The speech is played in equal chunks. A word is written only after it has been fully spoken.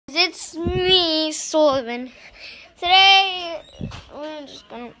it's me, Sullivan. Today, we're just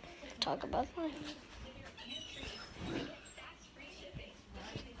gonna talk about life.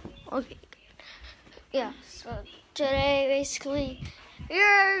 Okay. Yeah, so today, basically,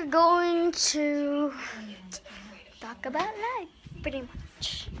 we're going to talk about life, pretty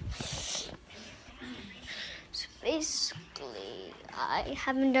much. So basically, I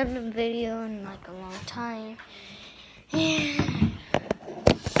haven't done a video in like a long time.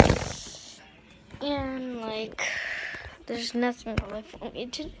 And like, there's nothing really for me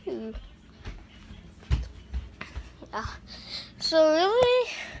to do. Yeah. So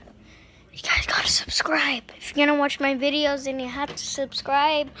really, you guys gotta subscribe. If you're gonna watch my videos, then you have to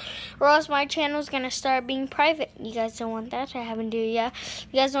subscribe, or else my channel's gonna start being private. You guys don't want that to happen, do you? Yeah.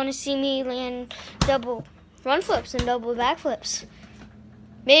 You guys want to see me land double front flips and double back flips.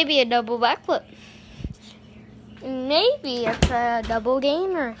 Maybe a double back flip. Maybe it's a double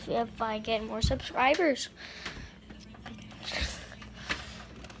gainer if I get more subscribers.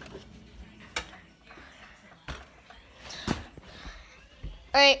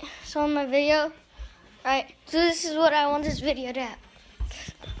 Alright, so in my video, alright, so this is what I want this video to have.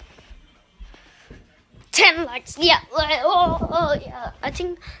 10 likes, yeah, yeah, I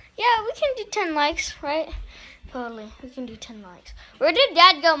think, yeah, we can do 10 likes, right? Totally, we can do 10 likes. Where did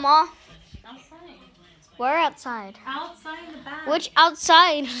Dad go, Ma? Outside. Where outside? Outside in the back. Which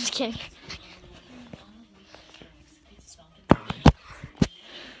outside? Just kidding.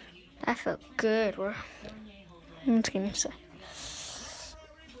 That felt good. I'm just gonna say.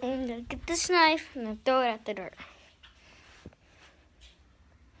 I'm gonna get this knife and then throw it at the dirt.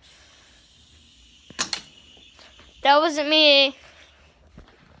 That wasn't me.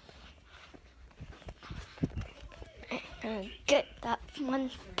 I'm gonna get that one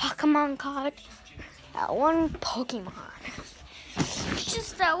Pokémon card. That one Pokemon. It's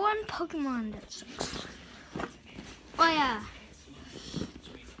just that one Pokemon that sucks. Oh yeah.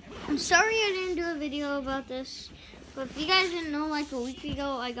 I'm sorry I didn't do a video about this. But if you guys didn't know, like a week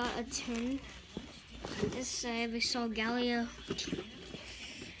ago, I got a tin. This I have a Solgaleo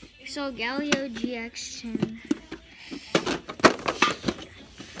GX tin.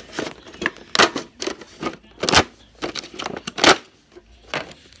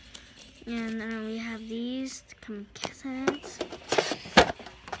 And then we have these cassettes.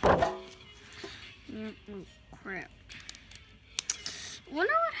 Oh crap. I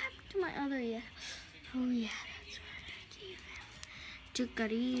wonder what happened to my other Oh yeah, that's right. I gave him to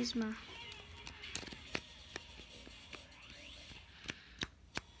Charisma.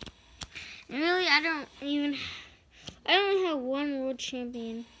 And really, I only have one world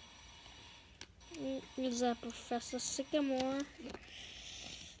champion. Is that Professor Sycamore?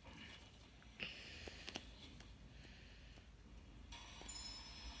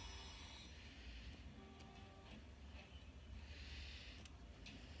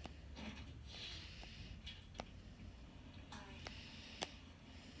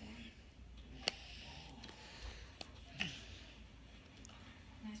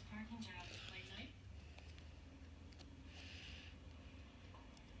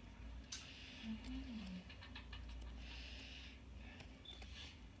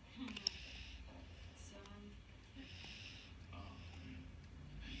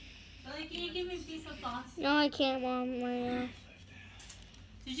 Can you give me a piece of sauce? No, I can't, Mom. Right now.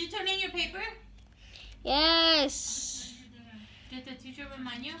 Did you turn in your paper? Yes. Did the teacher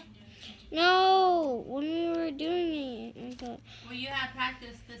remind you? No, when we were doing it, I thought. Well, you had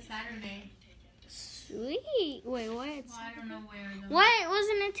practice this Saturday. Sweet. Wait, what? Well, I don't know where. Though. What?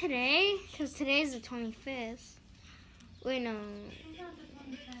 Wasn't it today? Because today's the 25th. Wait, no.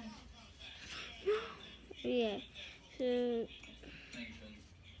 Yeah. So,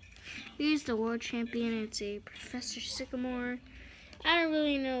 here's the world champion. It's a Professor Sycamore. I don't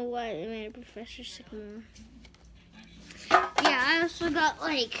really know why they made a Professor Sycamore. Yeah, I also got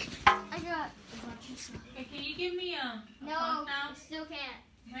like, I got a bunch of stuff. Okay, can you give me a No, sauce now? I still can't.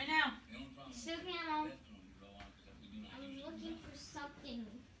 Right now. Still can't, Mom. I'm looking for something.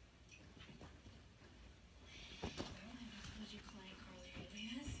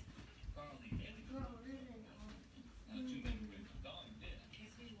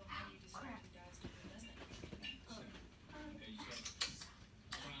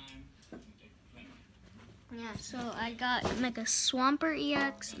 Yeah, so I got like a Swampert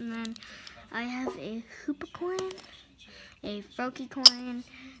EX, and then I have a Hoopa coin, a Froakie coin,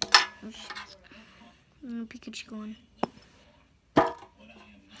 and a Pikachu coin.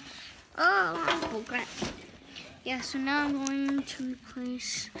 Oh crap. Yeah, so now I'm going to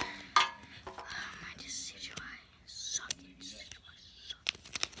replace my Decidueye.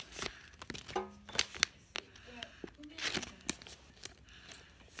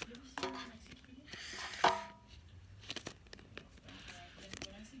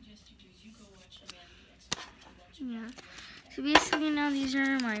 now these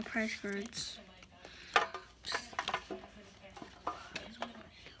are my price cards.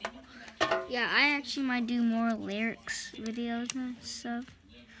 Yeah, I actually might do more lyrics videos and stuff.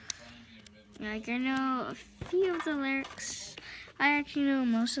 Like, I know a few of the lyrics. I actually know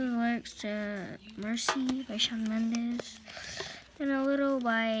most of the lyrics to Mercy by Shawn Mendes. And a little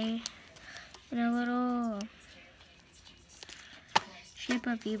Shape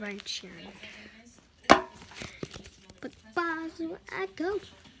of You by Cherry. But bars where I go, and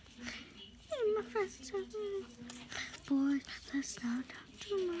my friends tell me, boys, let's not talk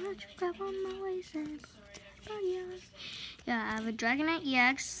too much. Grab on my waist and put that body on. Yeah, I have a Dragonite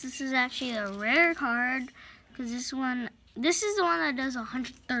EX. This is actually a rare card because this is the one that does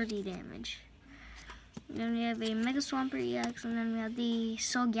 130 damage. And then we have a Mega Swampert EX, and then we have the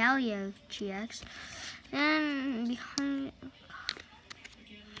Solgaleo GX. And behind it,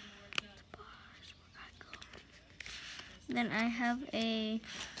 then I have a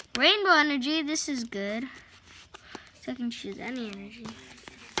Rainbow Energy. This is good. So I can choose any energy.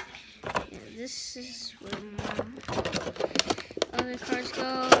 Yeah, this is where my other cards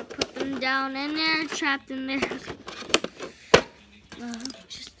go. I put them down in there, trapped in there.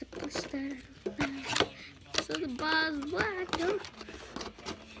 Just to push that. So the bars black.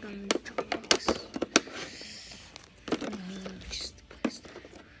 Just to push that.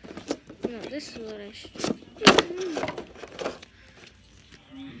 No, this is what I should do.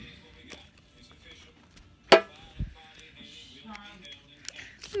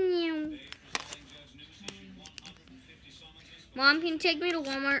 Mom, can you take me to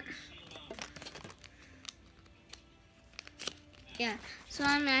Walmart? Yeah, so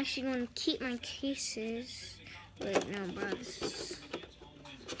I'm actually going to keep my cases. Wait, no, bro. This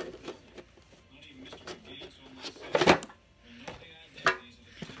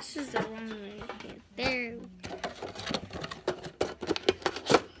is the wrong way. Okay, there.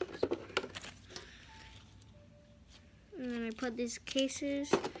 And then I put these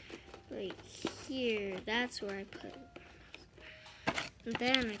cases right here. That's where I put it. And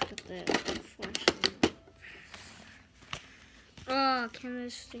then I put the flashlight. Oh, can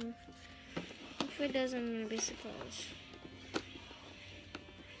this thing? If it doesn't, I'm gonna be surprised.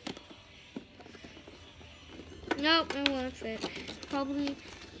 Nope, it won't fit. Probably.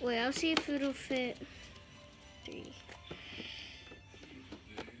 Wait, I'll see if it'll fit. 3.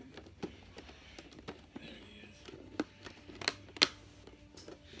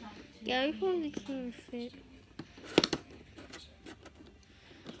 Yeah, it probably can't fit.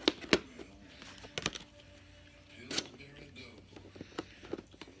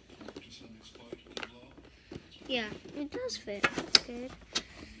 Yeah, it does fit. That's good.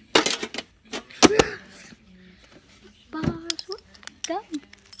 Bars, what? Go.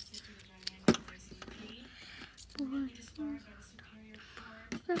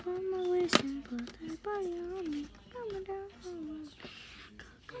 Grab on my waist and put that body on me. Coming down,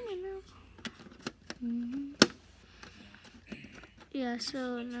 coming out. Yeah,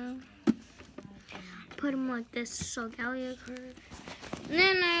 so now put them like this. So Gallia card. And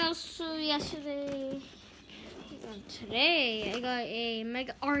then I also today I got a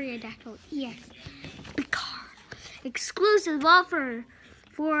Mega Ariadactyl EX big card. Exclusive offer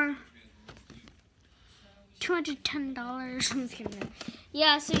for $210.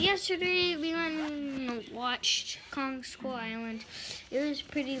 Yeah, so yesterday we went and watched Kong Skull Island. It was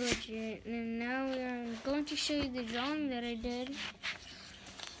pretty legit. And now I'm going to show you the drawing that I did.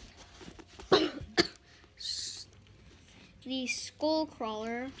 The Skull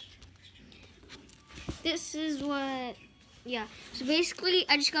Crawler. This is what, yeah. So basically,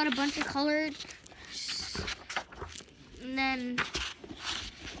 I just got a bunch of colored, and then,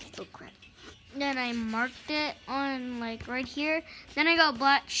 oh crap. Then I marked it on like right here. Then I got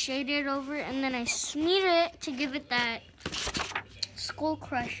black shaded over it, and then I smeared it to give it that Skull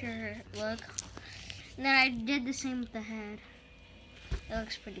Crusher look. And then I did the same with the head. It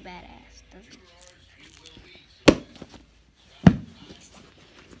looks pretty badass, doesn't it?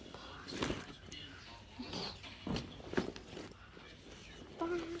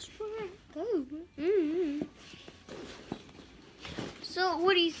 So,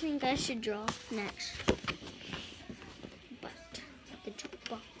 what do you think I should draw next? But the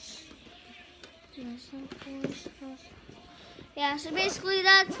box. Yeah, so basically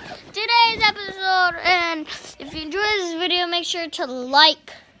that's today's episode. And if you enjoyed this video, make sure to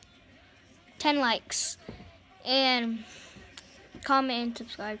like 10 likes and comment and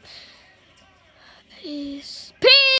subscribe. Peace.